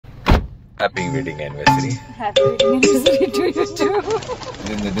Happy wedding anniversary. Happy wedding anniversary to you too.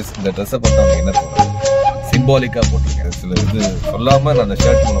 இந்த ட்ரெஸ்ஸை பார்த்தா அவங்க என்ன தோணும்? சிம்பாலிக்கா போட்டிருக்கேன். சில இது சொல்லாம நான் அந்த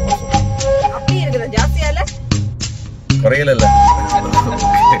ஷர்ட் மூலமா சொல்றேன். அப்படி இருக்குது ஜாஸ்தியால? குறையல இல்ல.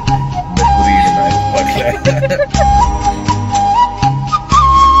 இந்த குறியீடு நான் பார்க்கல.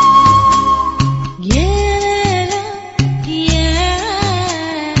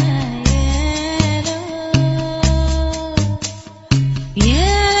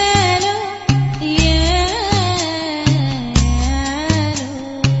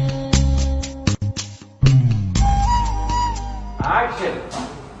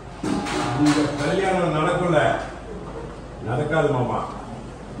 கல்யாணம் நடக்கல நடக்காது மாமா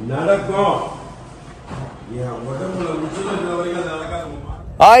நடக்கும் என் உடம்புல உச்சில வரைக்கும் நடக்காது மாமா.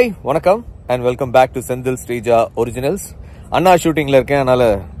 ஹாய் வணக்கம் and welcome back to Senthil Sreeja originals. அண்ணா ஷூட்டிங்ல இருக்கேன், அதனால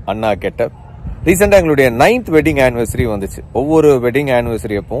அண்ணா கெட்டப். ரீசெண்டா எங்களுடைய 9th வெட்டிங் ஆனிவர்சரி வந்துச்சு. ஒவ்வொரு வெட்டிங்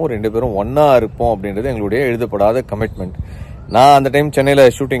ஆனிவர்சரி அப்பவும் 2 பேரும் ஒன்னா இருப்போம் அப்படின்றது எங்களுடைய எழுதப்படாத கமிட்மெண்ட். நான் அந்த டைம் சென்னையில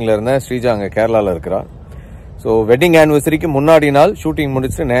ஷூட்டிங்ல இருந்தேன், ஸ்ரீஜா அங்க கேரளால இருக்கிறா. ஸோ வெட்டிங் ஆனிவர்சரிக்கு முன்னாடி நாள் ஷூட்டிங்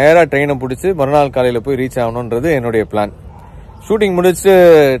முடிச்சு நேராக ட்ரெயினை பிடிச்சி மறுநாள் காலையில் போய் ரீச் ஆகணுன்றது என்னுடைய பிளான். ஷூட்டிங் முடிச்சு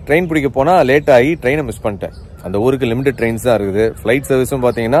ட்ரெயின் பிடிக்க போனால் லேட் ஆகி ட்ரெயினை மிஸ் பண்ணிட்டேன். அந்த ஊருக்கு லிமிடெட் ட்ரெயின்ஸ் தான் இருக்குது. ஃப்ளைட் சர்வீஸும்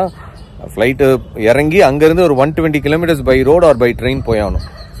பார்த்தீங்கன்னா ஃப்ளைட்டு இறங்கி அங்கேருந்து ஒரு 120 kilometres by road R by train போய் ஆகணும்.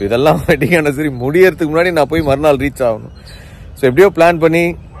 ஸோ இதெல்லாம் வெட்டிங் ஆனிவர்சரி முடியறதுக்கு முன்னாடி நான் போய் மறுநாள் ரீச் ஆகணும். ஸோ எப்படியோ பிளான் பண்ணி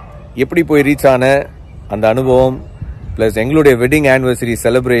எப்படி போய் ரீச் ஆன அந்த அனுபவம் ப்ளஸ் எங்களுடைய வெட்டிங் ஆனிவர்சரி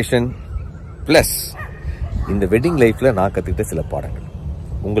செலிப்ரேஷன் ப்ளஸ் இந்த வெட்டிங் லைஃப்ல நான் கத்துக்கிட்ட சில பாடங்கள்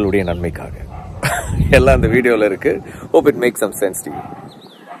உங்களுடைய நன்மைக்காக எல்லாம் இந்த வீடியோல இருக்கு. Hope it make some sense to you.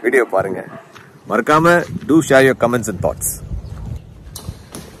 Video பாருங்க, மறக்காம two share your comments and thoughts.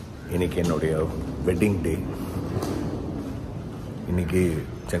 இன்னைக்கு என்னுடைய வெட்டிங் டே. இன்னைக்கு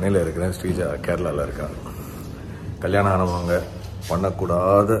சென்னையில் இருக்கிறேன், ஸ்ரீஜா கேரளாவில் இருக்காங்க. கல்யாணம் ஆனவங்க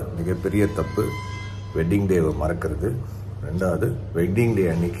பண்ணக்கூடாத மிகப்பெரிய தப்பு வெட்டிங் டேவை மறக்கிறது. ரெண்டாவது, வெட்டிங் டே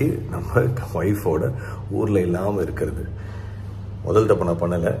அன்னைக்கு நம்ம ஒய்ஃபோட ஊரில் இல்லாமல் இருக்கிறது. முதல் தப்பு நான்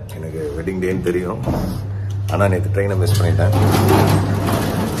பண்ணலை, எனக்கு வெட்டிங் டேன்னு தெரியும், ஆனால் நேற்று ட்ரெயினை மிஸ் பண்ணிட்டேன்.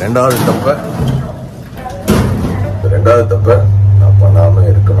 ரெண்டாவது தப்பை நான் பண்ணாமல்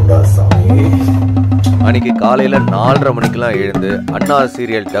இருக்கணும்டா சாமி. அன்னைக்கு காலையில் 4:30 மணிக்கெல்லாம் எழுந்து அண்ணா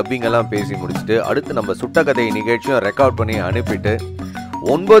சீரியல் டப்பிங் எல்லாம் பேசி முடிச்சுட்டு அடுத்து நம்ம சுட்டக்கதை நிகழ்ச்சியும் ரெக்கார்ட் பண்ணி அனுப்பிட்டு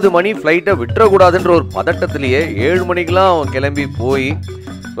 9 மணி ஃப்ளைட்டை விட்டுறக்கூடாதுன்ற ஒரு பதட்டத்திலேயே 7 மணிக்கெலாம் கிளம்பி போய்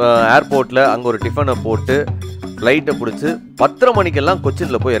ஏர்போர்ட்டில் அங்கே ஒரு டிஃபனை போட்டு ஃப்ளைட்டை பிடிச்சி 10:30 மணிக்கெல்லாம்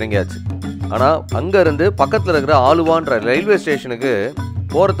கொச்சினில் போய் இறங்கியாச்சு. ஆனால் அங்கேருந்து பக்கத்தில் இருக்கிற ஆலுவான்ற ரயில்வே ஸ்டேஷனுக்கு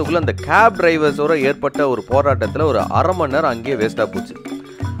போகிறதுக்குள்ளே அந்த கேப் டிரைவர்ஸோட ஏற்பட்ட ஒரு போராட்டத்தில் ஒரு 1/2 மணி நேரம் அங்கேயே வேஸ்ட்டாக போச்சு.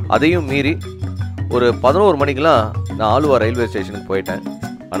 அதையும் மீறி ஒரு 11 மணிக்கெலாம் நான் ஆலுவா ரயில்வே ஸ்டேஷனுக்கு போயிட்டேன்.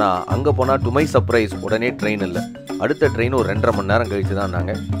 ஆனால் அங்கே போனால் டு மை சர்ப்ரைஸ் உடனே ட்ரெயின் இல்லை. அடுத்த ட்ரெயின் ஒரு 2.5 மணி நேரம் கழித்து தான்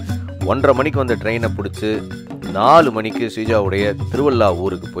நாங்கள் 1:30 மணிக்கு வந்த ட்ரெயினை பிடிச்சி 4 மணிக்கு ஸ்ரீஜாவுடைய திருவள்ளா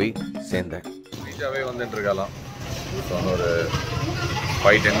ஊருக்கு போய் சேர்ந்தேன். ஸ்ரீஜாவே வந்துட்டு இருக்கலாம், ஒரு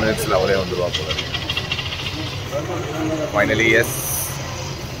 5-10 மினிட்ஸில் அவரே வந்துடுவா போல. ஃபைனலி எஸ்,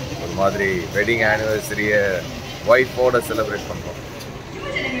 ஒரு மாதிரி வெட்டிங் ஆனிவர்சரியை ஒய்ஃபோட செலிப்ரேட் பண்ணுறோம்.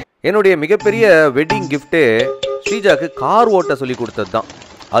 என்னுடைய மிகப்பெரிய வெட்டிங் கிஃப்டே ஸ்ரீஜாக்கு கார் ஓட்ட சொல்லி கொடுத்தது தான்.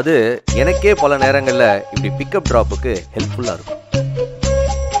 அது எனக்கே பல நேரங்களில் இப்படி பிக்கப் ட்ராப்புக்கு ஹெல்ப்ஃபுல்லாக இருக்கும்.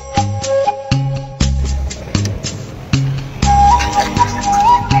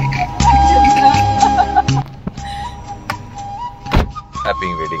 Happy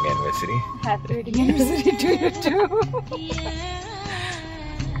wedding anniversary. Happy wedding anniversary to you too.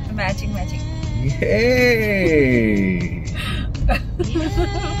 Matching. Yay!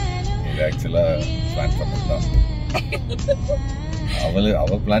 இது ஆக்சுவலா பிளான் பண்ணதுதான்.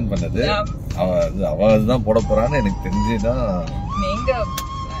 அவ பிளான் பண்ணது. அவ அதுதான் போட போறான்னு எனக்கு தெரிஞ்சுதான்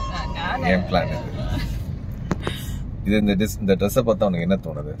என் பிளான் இது. இந்த ட்ரெஸ்ஸை பார்த்தா உனக்கு என்ன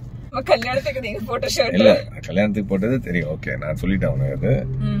தோணுது? கல்யாணத்துக்கு நீங்க போட்ட ஷர்ட் இல்ல, கல்யாணத்துக்கு போட்டது தெரியும், ஓகே, நான் சொல்லிட்டேன் உனக்கு அது.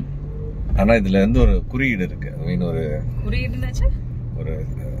 ஆனா இதுல இருந்து ஒரு குறியீடு இருக்கு. ஐ மீன் ஒரு குறியீடுனாச்சு ஒரு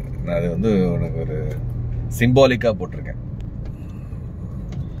நான் அது வந்து உனக்கு ஒரு சிம்பாலிக்கா போட்டிருக்கேன்.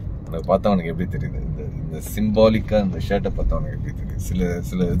 உனக்கு பார்த்தா உனக்கு எப்படி தெரியுது? இந்த சிம்பாலிக்கா இந்த ஷர்ட்டை பார்த்தா உனக்கு எப்படி தெரியுது?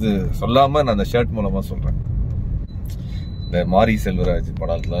 சில இது சொல்லாம நான் அந்த ஷர்ட் மூலமா சொல்றேன். இந்த மாரி செல்வராஜ்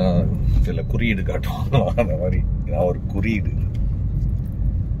படத்துல சில குறியீடு காட்டுவாங்க, அந்த மாதிரி நான் ஒரு குறியீடு.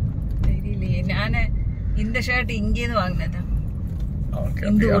 தெரியலையே, நானே இந்த ஷர்ட் இங்கேருந்து வாங்கினேன்.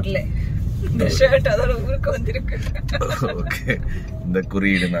 இந்த ஊர்ல இந்த ஷர்ட் அதோட ஊருக்கு வந்திருக்கு. ஓகே, இந்த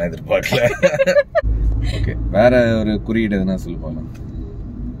குறியீடு நான் எதிர்பார்க்கல. ஓகே, வேற ஒரு குறியீடு எதுனா சொல்லுவாங்க.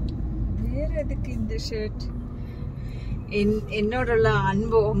 வேற எதுக்கு இந்த ஷர்ட்? என்னோட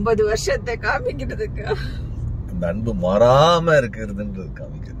அன்பு 9 வருஷத்தை காமிக்கிறதுக்கு. அந்த அன்பு மாறாம இருக்கிறதுன்றது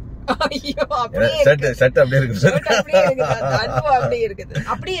காமிக்குது. ஐயோ அப்படியே செட் அப்படியே இருக்குது. அப்படியே இருக்குது. அந்த அன்பு அப்படியே இருக்குது.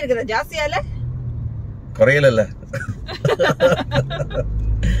 அப்படியே இருக்குது. ஜாஸ்தியால குறையல.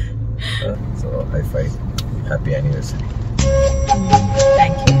 So high five. Happy anniversary.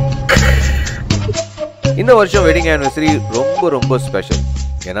 Thank you. இந்த வருஷம் வெட்டிங் ஆனிவர்சரி ரொம்ப ரொம்ப ஸ்பெஷல்.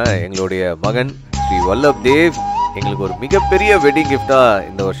 ஏன்னா எங்களுடைய மகன் ஸ்ரீ வல்லப் தேவ் எங்களுக்கு ஒரு மிகப்பெரிய வெட்டிங் கிஃப்டா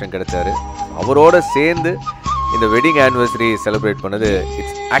இந்த வருஷம் கிடைச்சாரு. அவரோட சேர்ந்து இந்த வெட்டிங் ஆனிவர்சரி செலிப்ரேட் பண்ணது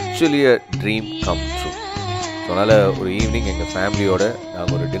it's actually a dream come true. So அதனால் ஒரு ஈவினிங் எங்கள் ஃபேமிலியோட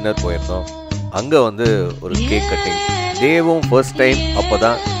நாங்கள் ஒரு டின்னர் போயிருந்தோம். அங்கே வந்து ஒரு கேக் கட்டிங். தேவும் ஃபர்ஸ்ட் டைம் அப்போ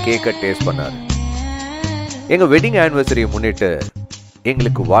தான் கேக்கை டேஸ்ட் பண்ணார். எங்கள் வெட்டிங் ஆனிவர்சரியை முன்னிட்டு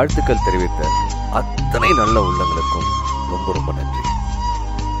எங்களுக்கு வாழ்த்துக்கள் தெரிவித்த அத்தனை நல்ல உள்ளங்களுக்கும் ரொம்ப ரொம்ப நன்றி.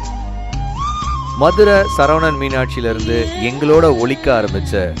 மதுரை சரவணன் மீனாட்சியிலிருந்து எங்களோட ஒலிக்க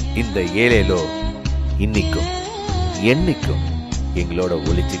ஆரம்பிச்ச இந்த ஏலேலோ இன்னைக்கும் என்னைக்கும் எங்களோட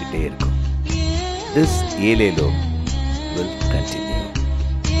ஒலிச்சுக்கிட்டே இருக்கும். This ஏலேலோ will continue.